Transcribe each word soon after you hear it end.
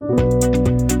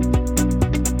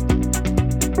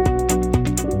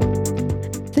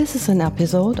This is an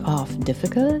episode of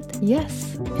Difficult?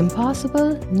 Yes.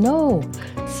 Impossible? No.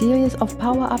 Series of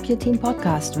Power Up Your Team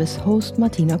podcast with host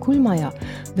Martina Kuhlmeier,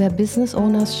 where business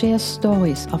owners share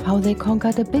stories of how they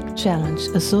conquered a big challenge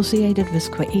associated with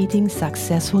creating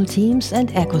successful teams and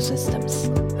ecosystems.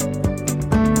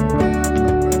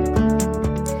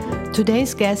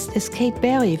 Today's guest is Kate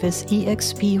Berry with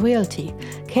eXp Realty.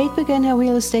 Kate began her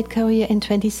real estate career in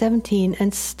 2017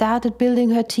 and started building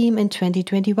her team in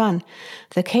 2021.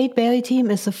 The Kate Berry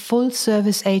team is a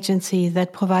full-service agency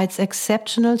that provides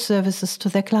exceptional services to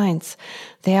their clients.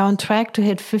 They are on track to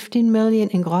hit $15 million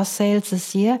in gross sales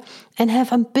this year and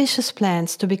have ambitious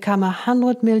plans to become a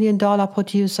 $100 million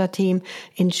producer team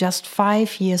in just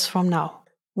 5 years from now.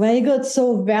 Very good.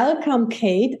 So welcome,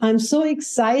 Kate. I'm so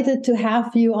excited to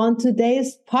have you on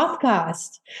today's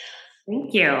podcast.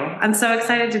 Thank you. I'm so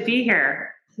excited to be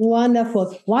here.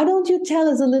 Wonderful. Why don't you tell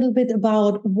us a little bit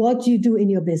about what you do in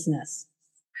your business?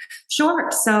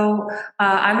 Sure. So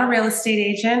I'm a real estate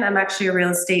agent. I'm actually a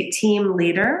real estate team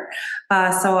leader.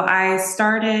 So I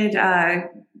started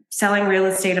selling real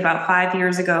estate about 5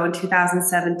 years ago in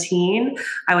 2017.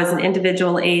 I was an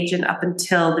individual agent up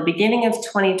until the beginning of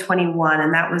 2021.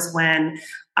 And that was when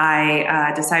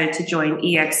I decided to join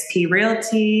eXp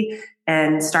Realty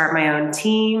and start my own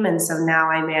team. And so now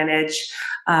I manage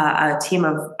a team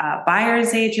of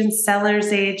buyers agents,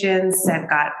 sellers agents. I've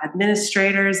got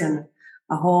administrators and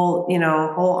a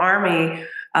whole army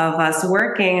of us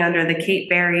working under the Kate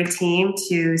Berry team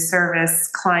to service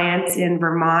clients in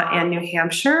Vermont and New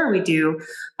Hampshire. We do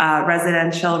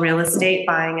residential real estate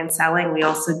buying and selling. We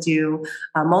also do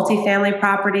multifamily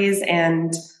properties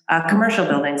and commercial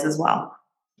buildings as well.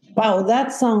 Wow,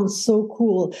 that sounds so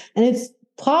cool. And it's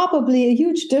probably a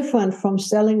huge difference from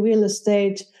selling real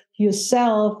estate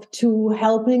yourself to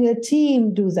helping a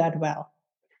team do that well.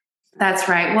 That's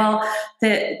right. Well,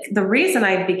 the reason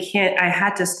I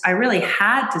really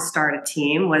had to start a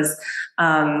team was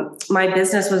my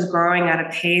business was growing at a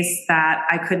pace that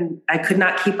I could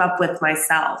not keep up with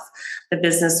myself. The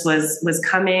business was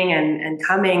coming and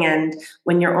coming, and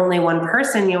when you're only one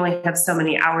person, you only have so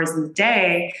many hours in the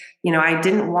day. I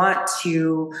didn't want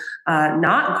to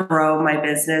not grow my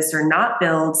business or not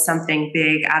build something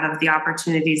big out of the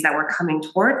opportunities that were coming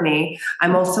toward me.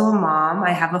 I'm also a mom.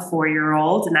 I have a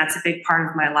 4-year-old, and that's a big part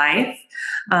of my life.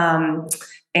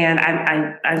 And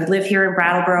I live here in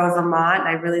Brattleboro, Vermont. And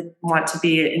I really want to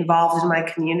be involved in my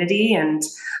community. And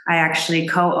I actually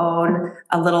co-own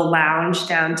a little lounge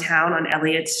downtown on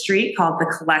Elliott Street called The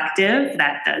Collective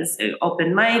that does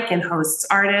open mic and hosts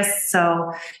artists.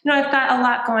 So, I've got a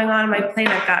lot going on my plate.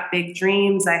 I've got big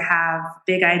dreams. I have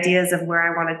big ideas of where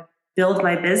I want to build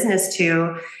my business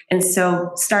to. And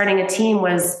so starting a team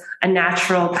was a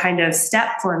natural kind of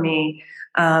step for me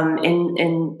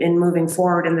in moving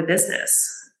forward in the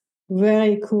business.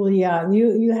 Very cool. Yeah.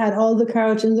 You had all the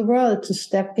courage in the world to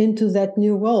step into that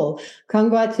new role.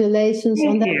 Congratulations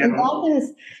on that.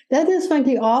 And that is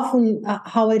frankly often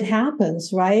how it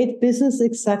happens, right? Business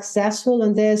is successful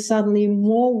and there's suddenly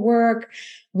more work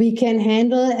we can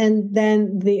handle. And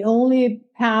then the only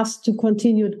path to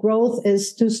continued growth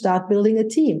is to start building a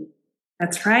team.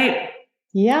 That's right.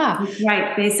 Yeah.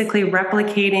 Right. Basically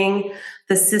replicating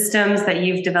the systems that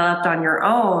you've developed on your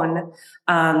own.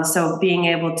 So being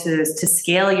able to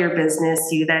scale your business,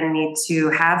 you then need to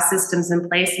have systems in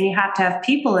place, and you have to have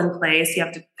people in place. You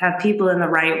have to have people in the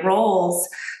right roles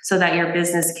so that your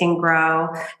business can grow.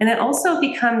 And it also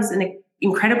becomes an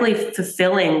incredibly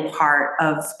fulfilling part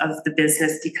of the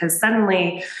business, because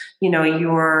suddenly,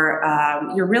 you're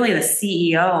really the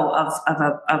CEO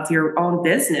of your own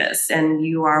business, and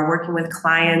you are working with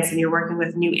clients and you're working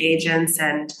with new agents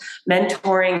and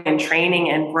mentoring and training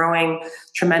and growing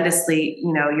tremendously,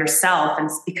 yourself. And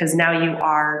because now you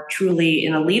are truly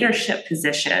in a leadership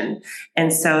position.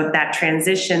 And so that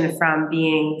transition from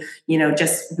being,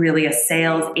 just really a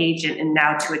sales agent and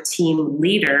now to a team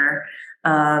leader,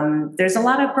 there's a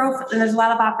lot of growth and there's a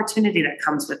lot of opportunity that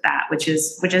comes with that, which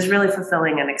is really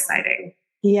fulfilling and exciting.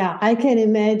 Yeah, I can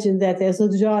imagine that there's a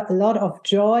lot of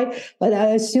joy, but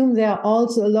I assume there are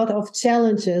also a lot of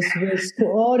challenges with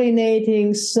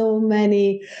coordinating so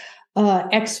many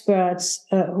experts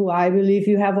who I believe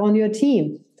you have on your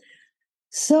team.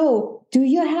 So do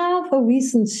you have a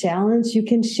recent challenge you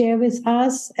can share with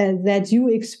us that you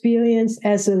experienced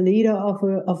as a leader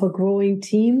of a growing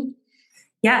team?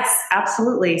 Yes,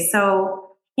 absolutely.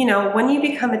 So when you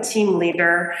become a team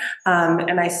leader,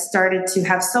 and I started to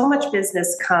have so much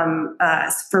business come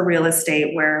for real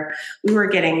estate where we were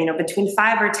getting, between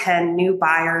 5 or 10 new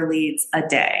buyer leads a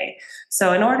day.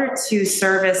 So in order to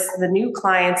service the new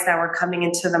clients that were coming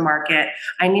into the market,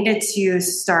 I needed to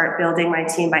start building my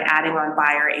team by adding on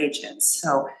buyer agents.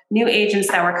 So new agents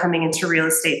that were coming into real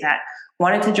estate that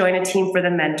wanted to join a team for the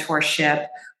mentorship,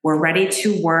 were ready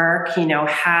to work,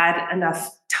 had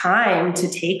enough time to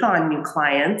take on new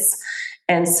clients.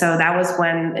 And so that was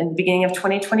when, in the beginning of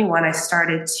 2021, I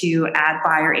started to add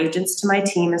buyer agents to my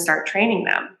team and start training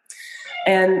them.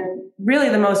 And really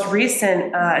the most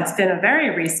recent, it's been a very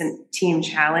recent team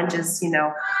challenge is,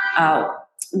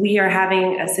 we are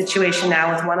having a situation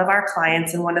now with one of our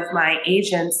clients and one of my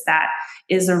agents that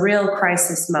is a real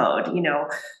crisis mode.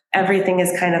 Everything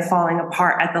is kind of falling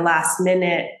apart at the last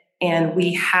minute. And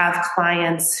we have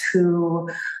clients who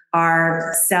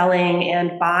are selling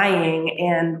and buying,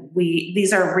 and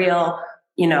these are real,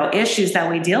 issues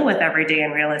that we deal with every day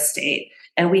in real estate,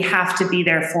 and we have to be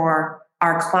there for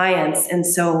our clients. And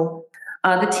so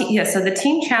the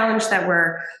team challenge that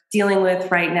we're dealing with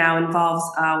right now involves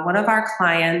one of our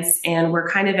clients, and we're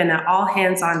kind of in an all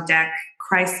hands on deck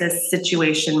crisis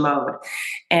situation mode.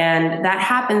 And that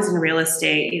happens in real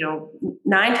estate.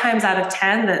 9 times out of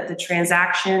 10, the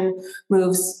transaction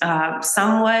moves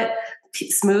somewhat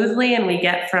smoothly, and we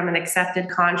get from an accepted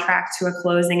contract to a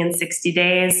closing in 60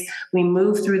 days. We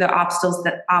move through the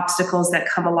obstacles that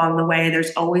come along the way.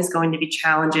 There's always going to be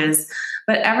challenges,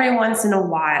 but every once in a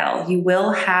while, you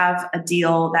will have a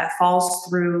deal that falls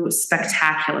through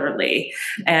spectacularly,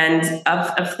 and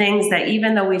of things that,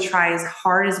 even though we try as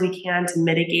hard as we can to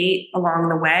mitigate along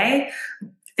the way,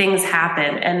 things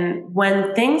happen. And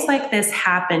when things like this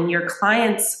happen, your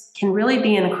clients can really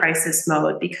be in crisis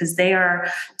mode because they are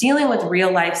dealing with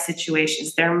real life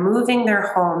situations. They're moving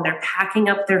their home, they're packing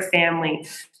up their family,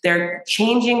 they're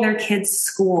changing their kids'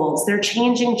 schools, they're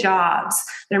changing jobs,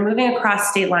 they're moving across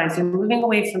state lines, they're moving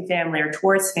away from family or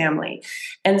towards family.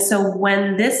 And so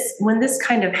when this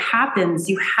kind of happens,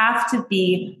 you have to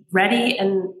be ready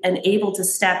and able to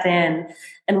step in.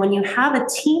 And when you have a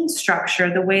team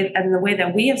structure, the way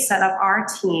that we have set up our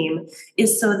team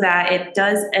is so that it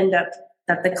does end up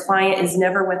that the client is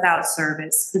never without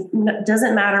service. It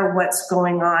doesn't matter what's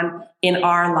going on in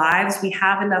our lives. We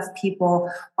have enough people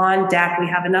on deck. We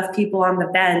have enough people on the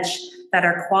bench that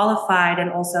are qualified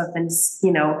and also have been,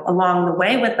 along the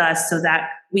way with us, so that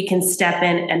we can step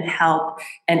in and help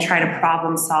and try to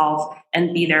problem solve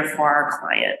and be there for our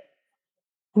client.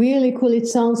 Really cool. It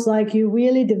sounds like you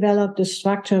really developed a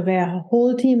structure where a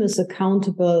whole team is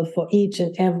accountable for each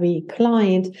and every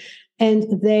client,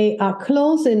 and they are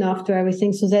close enough to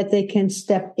everything so that they can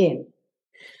step in.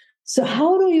 So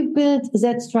how do you build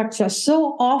that structure?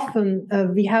 So often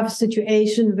we have a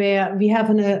situation where we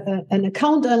have an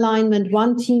account alignment,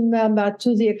 one team member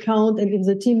to the account, and if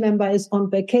the team member is on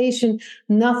vacation,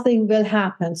 nothing will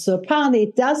happen. So apparently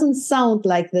it doesn't sound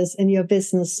like this in your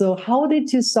business. So how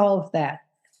did you solve that?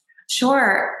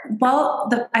 Sure. Well,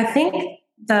 I think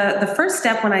the first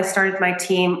step when I started my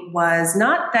team was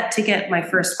not that to get my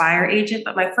first buyer agent,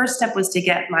 but my first step was to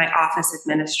get my office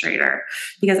administrator,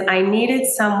 because I needed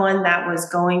someone that was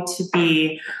going to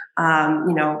be,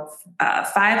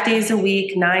 5 days a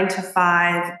week, 9 to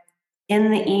 5,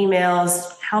 in the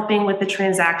emails, helping with the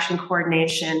transaction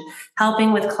coordination,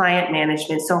 helping with client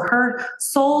management. So her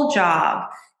sole job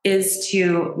is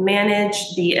to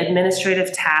manage the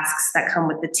administrative tasks that come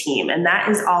with the team. And that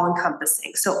is all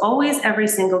encompassing. So always every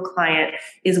single client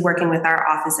is working with our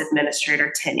office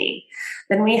administrator, Tinny.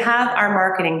 Then we have our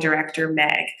marketing director,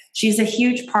 Meg. She's a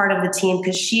huge part of the team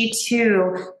because she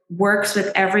too works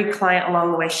with every client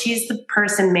along the way. She's the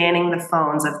person manning the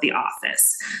phones of the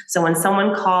office. So when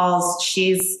someone calls,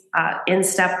 she's in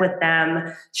step with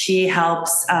them. She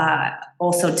helps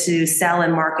also to sell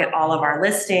and market all of our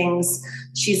listings.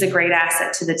 She's a great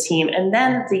asset to the team. And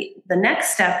then the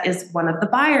next step is one of the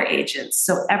buyer agents.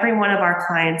 So every one of our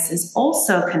clients is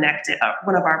also connected.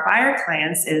 One of our buyer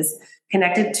clients is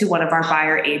connected to one of our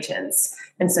buyer agents.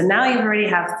 And so now you already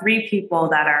have 3 people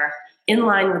that are in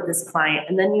line with this client.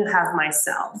 And then you have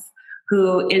myself,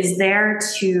 who is there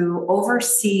to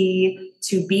oversee,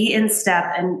 to be in step.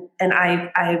 And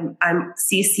I'm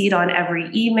CC'd on every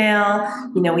email.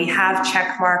 We have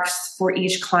check marks for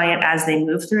each client as they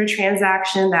move through a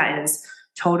transaction. That is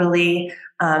totally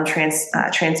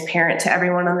transparent to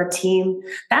everyone on the team.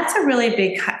 That's a really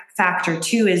big factor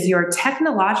too, is your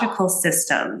technological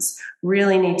systems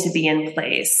really need to be in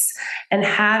place. And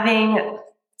having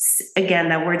again,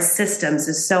 that word systems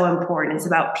is so important. It's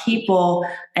about people,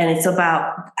 and it's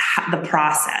about the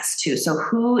process too. So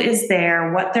who is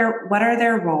there, what are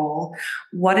their role,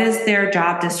 what is their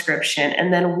job description,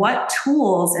 and then what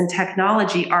tools and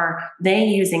technology are they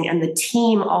using and the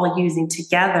team all using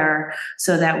together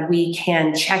so that we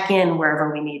can check in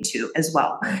wherever we need to as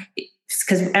well.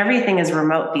 Because everything is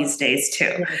remote these days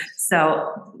too.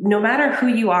 So no matter who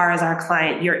you are as our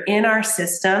client, you're in our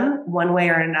system one way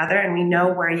or another, and we know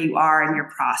where you are in your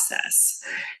process.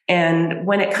 And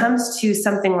when it comes to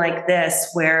something like this,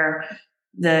 where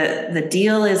the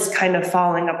deal is kind of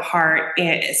falling apart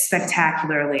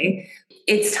spectacularly,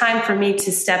 it's time for me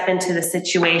to step into the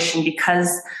situation because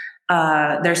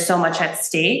there's so much at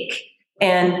stake.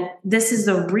 And this is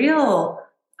the real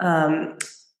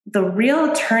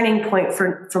turning point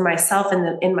for myself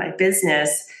in my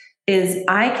business is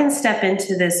I can step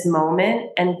into this moment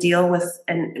and deal with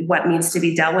and what needs to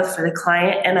be dealt with for the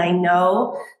client. And I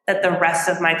know that the rest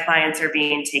of my clients are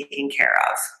being taken care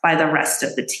of by the rest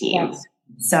of the team. Yes.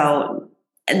 So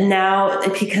now,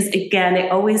 because again,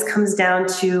 it always comes down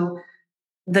to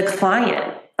the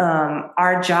client.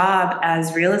 Our job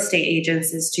as real estate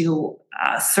agents is to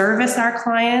service our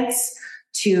clients,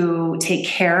 to take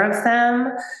care of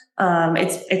them.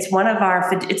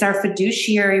 It's our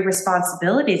fiduciary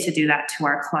responsibility to do that to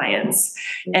our clients.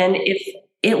 And if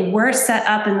it were set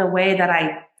up in the way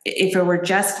that if it were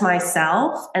just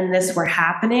myself and this were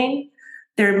happening,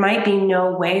 there might be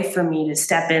no way for me to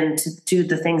step in to do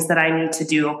the things that I need to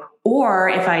do. Or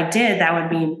if I did, that would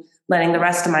mean letting the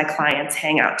rest of my clients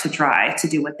hang out to dry to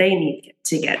do what they need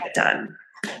to get done.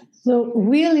 So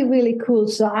really, really cool.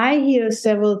 So I hear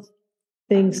several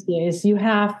things here. Is you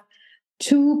have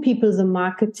two people, the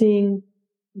marketing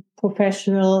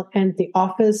professional and the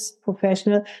office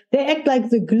professional. They act like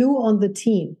the glue on the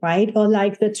team, right? Or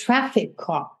like the traffic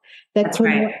cop that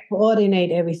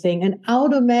coordinate everything. And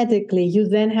automatically you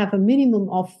then have a minimum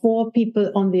of 4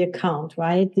 people on the account,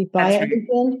 right? The buyer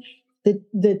agent,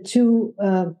 the two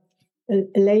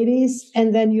ladies,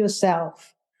 and then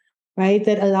yourself, right?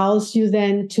 That allows you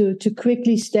then to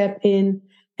quickly step in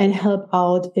and help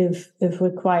out if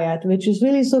required, which is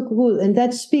really so cool. And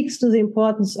that speaks to the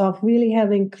importance of really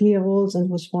having clear roles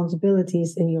and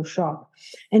responsibilities in your shop.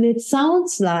 And it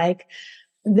sounds like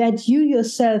that you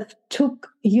yourself took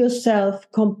yourself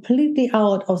completely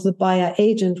out of the buyer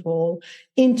agent role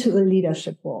into a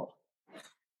leadership role.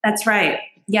 That's right.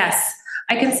 Yes.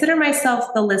 I consider myself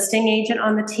the listing agent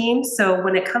on the team. So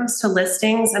when it comes to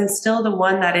listings, I'm still the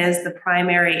one that is the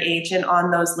primary agent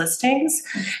on those listings.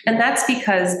 And that's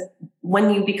because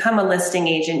when you become a listing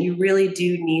agent, you really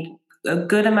do need a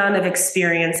good amount of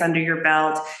experience under your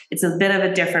belt. It's a bit of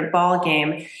a different ball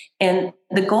game. And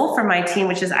the goal for my team,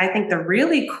 which is I think the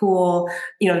really cool,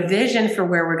 vision for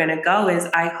where we're going to go, is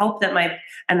I hope that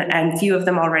and few of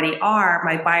them already are,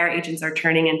 my buyer agents are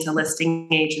turning into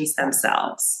listing agents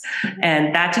themselves.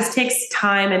 And that just takes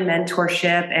time and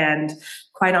mentorship. And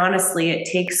quite honestly, it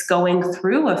takes going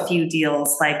through a few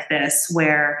deals like this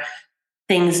where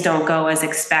things don't go as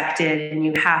expected, and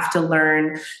you have to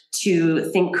learn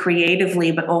to think creatively,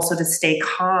 but also to stay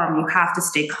calm. You have to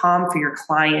stay calm for your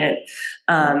client.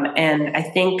 And I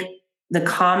think the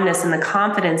calmness and the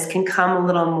confidence can come a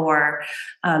little more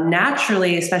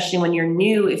naturally, especially when you're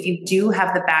new, if you do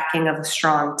have the backing of a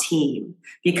strong team,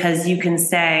 because you can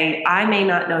say, I may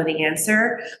not know the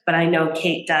answer, but I know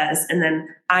Kate does. And then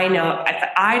I know if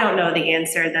I don't know the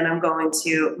answer, then I'm going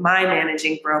to my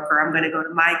managing broker. I'm going to go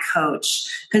to my coach,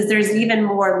 because there's even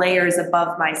more layers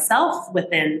above myself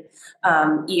within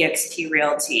eXp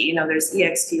Realty. There's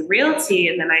eXp Realty,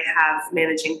 and then I have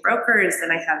managing brokers,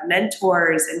 and I have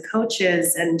mentors and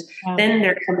coaches. And then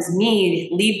there comes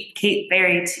me, Kate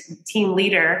Berry, team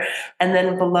leader. And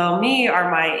then below me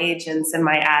are my agents and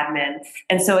my admin.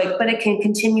 And so, but it can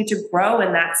continue to grow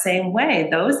in that same way.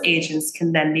 Those agents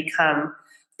can then become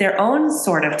their own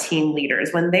sort of team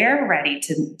leaders when they're ready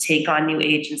to take on new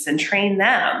agents and train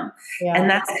them. Yeah. And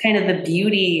that's kind of the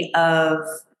beauty of,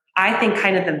 I think,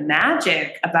 kind of the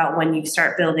magic about when you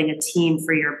start building a team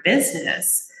for your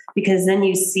business, because then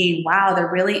you see, wow,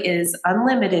 there really is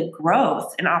unlimited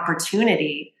growth and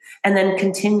opportunity, and then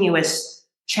continuous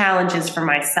challenges for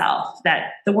myself,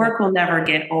 that the work will never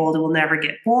get old, it will never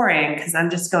get boring, because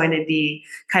I'm just going to be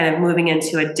kind of moving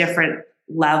into a different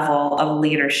level of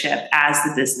leadership as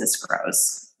the business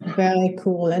grows. Very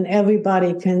cool. And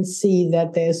everybody can see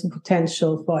that there's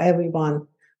potential for everyone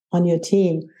on your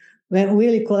team. Well,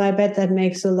 really cool. I bet that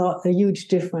makes a huge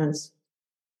difference.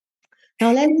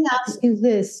 Now, let me ask you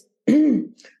this.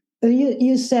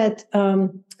 You said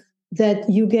that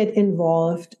you get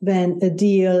involved when a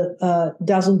deal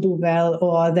doesn't do well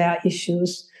or there are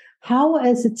issues. How,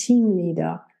 as a team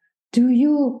leader, do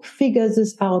you figure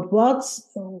this out? What's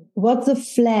the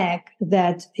flag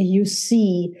that you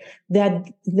see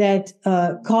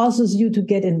that causes you to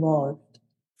get involved?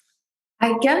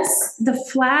 I guess the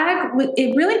flag,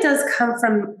 it really does come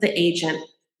from the agent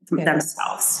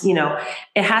themselves.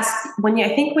 It has,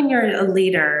 I think when you're a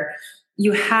leader,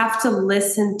 you have to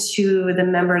listen to the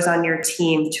members on your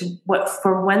team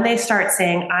for when they start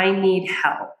saying, I need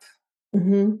help.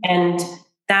 Mm-hmm. And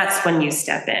that's when you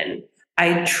step in.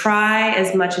 I try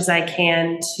as much as I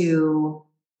can to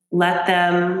let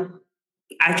them,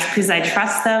 because I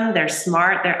trust them. They're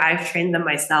smart. I've trained them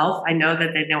myself. I know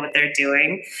that they know what they're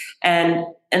doing. And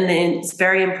then it's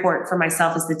very important for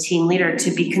myself as the team leader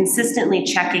to be consistently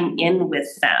checking in with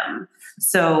them.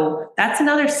 So that's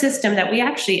another system that we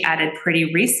actually added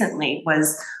pretty recently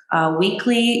was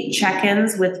weekly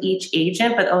check-ins with each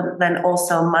agent, but then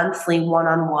also monthly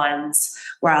one-on-ones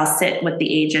where I'll sit with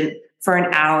the agent for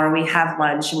an hour. We have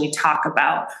lunch and we talk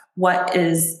about what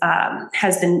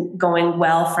has been going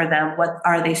well for them. What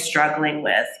are they struggling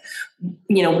with?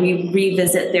 We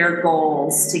revisit their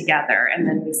goals together, and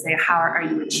then we say, how are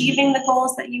you achieving the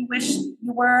goals that you wish you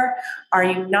were? Are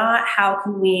you not? How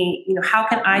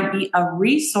can I be a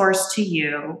resource to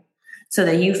you so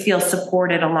that you feel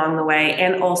supported along the way,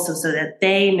 and also so that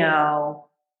they know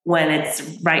when it's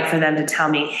right for them to tell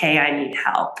me, hey, I need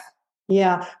help.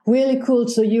 Yeah, really cool.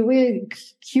 So you really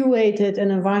curated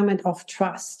an environment of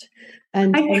trust.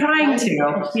 And I'm trying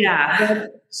to, yeah.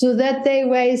 So that they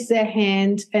raise their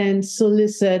hand and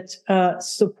solicit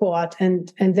support,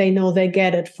 and they know they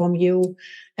get it from you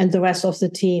and the rest of the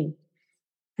team.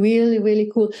 Really, really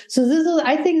cool. So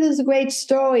I think this is a great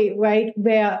story, right?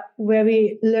 Where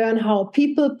we learn how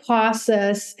people,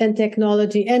 process, and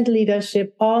technology and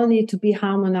leadership all need to be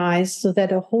harmonized so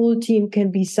that a whole team can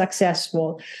be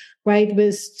successful. Right,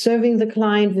 with serving the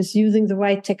client, with using the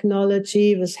right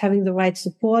technology, with having the right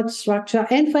support structure,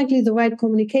 and frankly, the right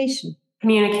communication.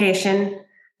 Communication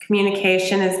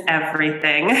is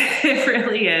everything. It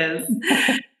really is.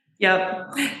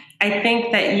 Yep. I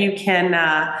think that you can,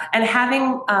 and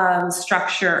having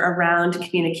structure around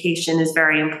communication is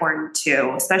very important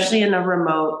too, especially in a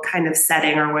remote kind of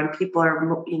setting or when people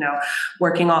are,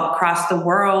 working all across the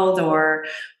world or,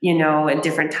 in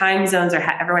different time zones, or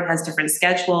everyone has different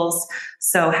schedules.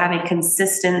 So having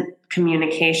consistent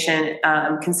communication,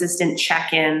 consistent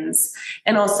check-ins,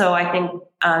 and also I think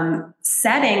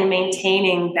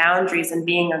maintaining boundaries and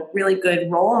being a really good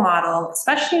role model,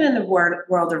 especially in the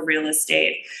world of real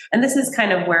estate. And this is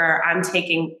kind of where I'm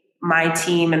taking my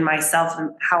team and myself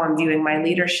and how I'm viewing my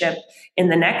leadership in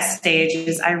the next stage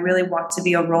is I really want to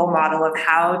be a role model of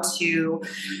how to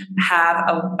have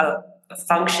a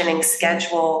functioning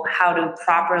schedule, how to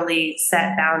properly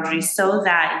set boundaries so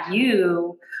that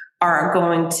you are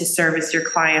going to service your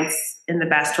clients in the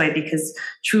best way, because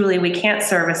truly we can't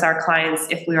service our clients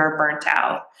if we are burnt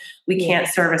out. We can't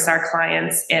service our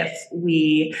clients if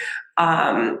we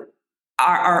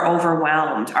are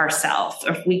overwhelmed ourselves,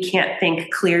 or if we can't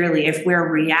think clearly, if we're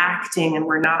reacting and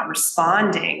we're not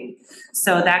responding.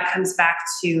 So that comes back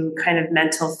to kind of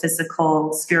mental,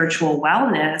 physical, spiritual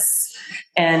wellness.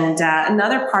 And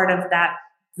another part of that,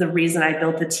 the reason I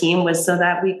built the team was so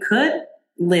that we could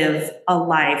live a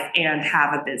life and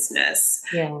have a business,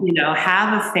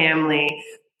 have a family,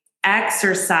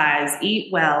 exercise,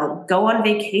 eat well, go on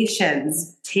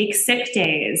vacations, take sick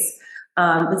days.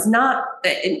 It's not,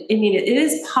 it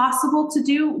is possible to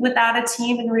do without a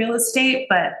team in real estate,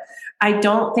 but I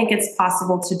don't think it's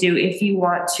possible to do if you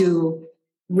want to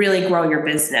really grow your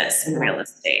business in real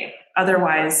estate.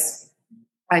 Otherwise,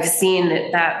 I've seen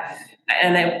that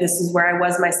this is where I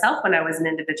was myself when I was an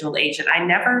individual agent. I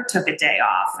never took a day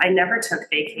off. I never took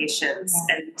vacations.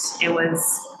 And it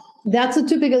was... That's a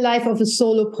typical life of a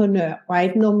solopreneur,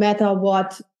 right? No matter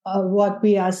what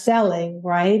we are selling,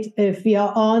 right? If we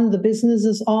are on, the business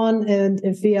is on, and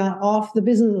if we are off, the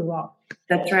business is off.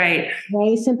 That's right.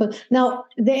 Very simple. Now,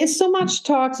 there is so much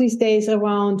talk these days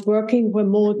around working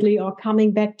remotely or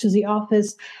coming back to the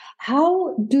office.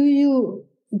 How do you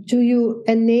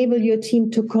enable your team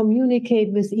to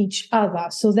communicate with each other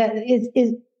so that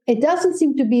it doesn't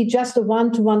seem to be just a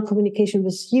one-to-one communication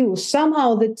with you?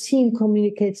 Somehow the team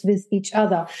communicates with each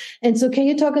other. And so can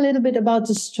you talk a little bit about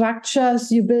the structures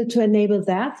you built to enable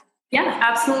that? Yeah,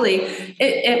 absolutely.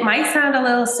 It might sound a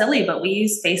little silly, but we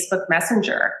use Facebook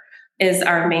Messenger is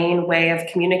our main way of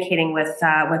communicating with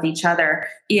each other.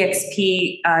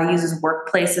 EXP uses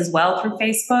Workplace as well through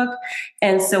Facebook.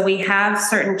 And so we have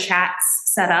certain chats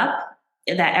set up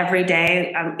that every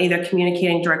day I'm either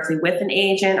communicating directly with an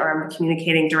agent or I'm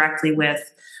communicating directly with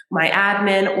my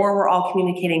admin, or we're all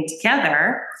communicating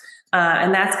together.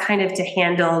 And that's kind of to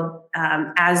handle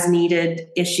as needed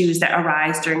issues that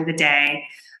arise during the day.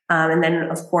 And then,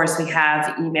 of course, we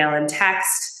have email and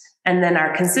text. And then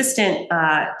our consistent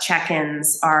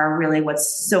check-ins are really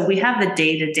so we have the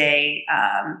day-to-day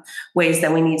ways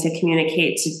that we need to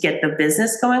communicate to get the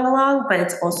business going along, but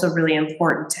it's also really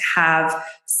important to have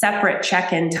separate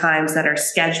check-in times that are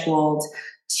scheduled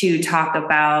to talk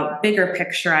about bigger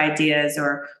picture ideas,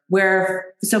 or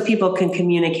so people can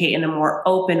communicate in a more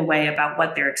open way about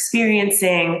what they're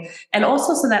experiencing, and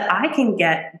also so that I can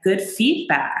get good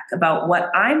feedback about what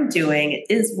I'm doing.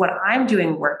 Is what I'm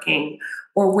doing working,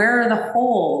 or where are the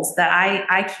holes that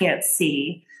I can't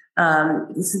see?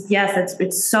 Yes,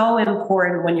 it's so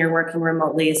important when you're working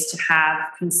remotely is to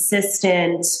have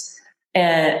consistent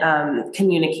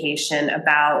communication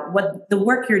about what the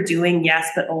work you're doing, yes,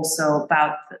 but also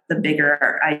about the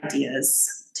bigger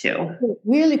ideas too.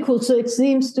 Really cool. So it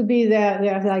seems to be there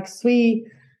are like three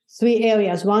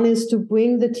areas. One is to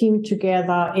bring the team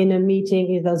together in a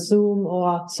meeting, either Zoom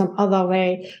or some other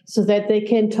way, so that they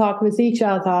can talk with each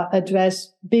other,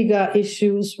 address bigger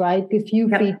issues, right? Give you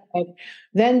feedback.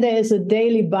 Then there is a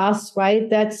daily buzz, right?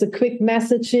 That's a quick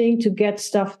messaging to get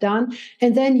stuff done.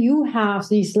 And then you have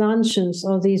these luncheons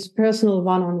or these personal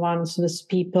one-on-ones with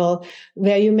people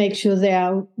where you make sure they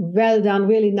are well done,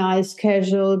 really nice,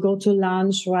 casual, go to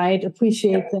lunch, right?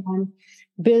 Appreciate them.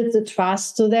 Build the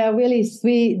trust. So there are really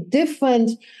three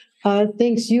different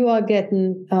things you are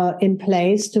getting in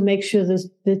place to make sure that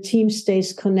the team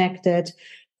stays connected,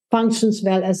 functions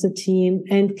well as a team,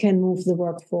 and can move the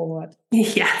work forward.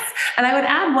 Yes. And I would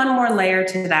add one more layer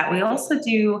to that. We also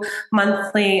do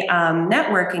monthly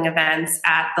networking events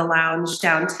at the lounge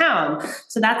downtown.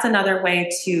 So that's another way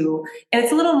and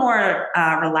it's a little more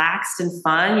relaxed and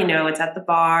fun. It's at the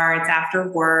bar, it's after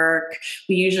work.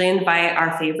 We usually invite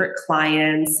our favorite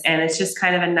clients, and it's just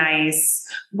kind of a nice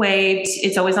way.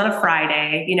 It's always on a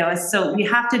Friday, so we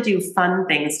have to do fun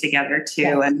things together too.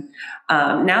 Yes. And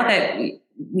now that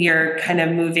we are kind of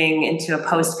moving into a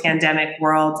post-pandemic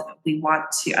world,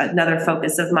 another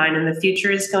focus of mine in the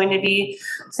future is going to be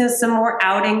some more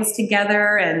outings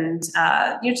together, and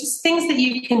just things that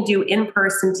you can do in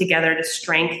person together to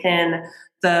strengthen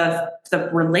the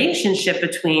relationship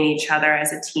between each other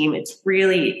as a team. It's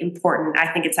really important. I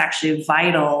think it's actually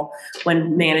vital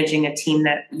when managing a team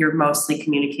that you're mostly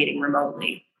communicating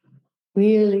remotely.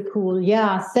 Really cool.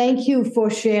 Yeah. Thank you for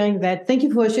sharing that. Thank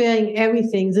you for sharing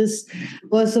everything. This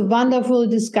was a wonderful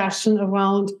discussion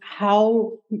around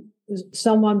how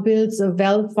someone builds a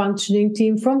well-functioning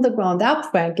team from the ground up,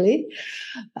 frankly.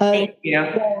 Thank you.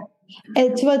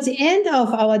 And towards the end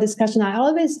of our discussion, I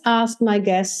always ask my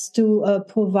guests to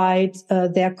provide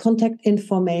their contact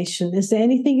information. Is there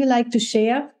anything you'd like to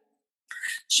share?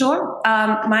 Sure.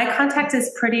 My contact is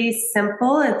pretty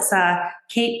simple. It's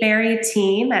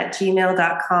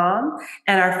kateberryteam@gmail.com.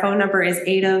 And our phone number is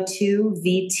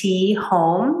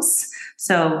 802-VT-HOMES.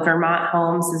 So Vermont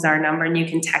Homes is our number, and you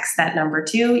can text that number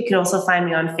too. You can also find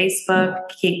me on Facebook,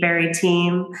 Kate Berry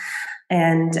Team.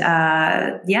 And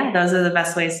those are the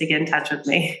best ways to get in touch with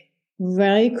me.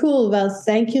 Very cool. Well,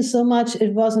 thank you so much.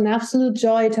 It was an absolute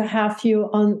joy to have you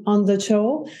on the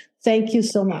show. Thank you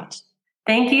so much.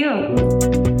 Thank you.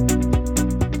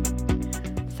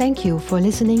 Thank you for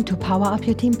listening to Power Up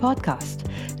Your Team podcast.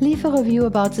 Leave a review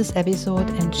about this episode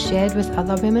and share it with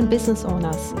other women business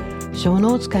owners. Show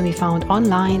notes can be found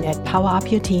online at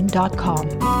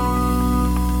powerupyourteam.com.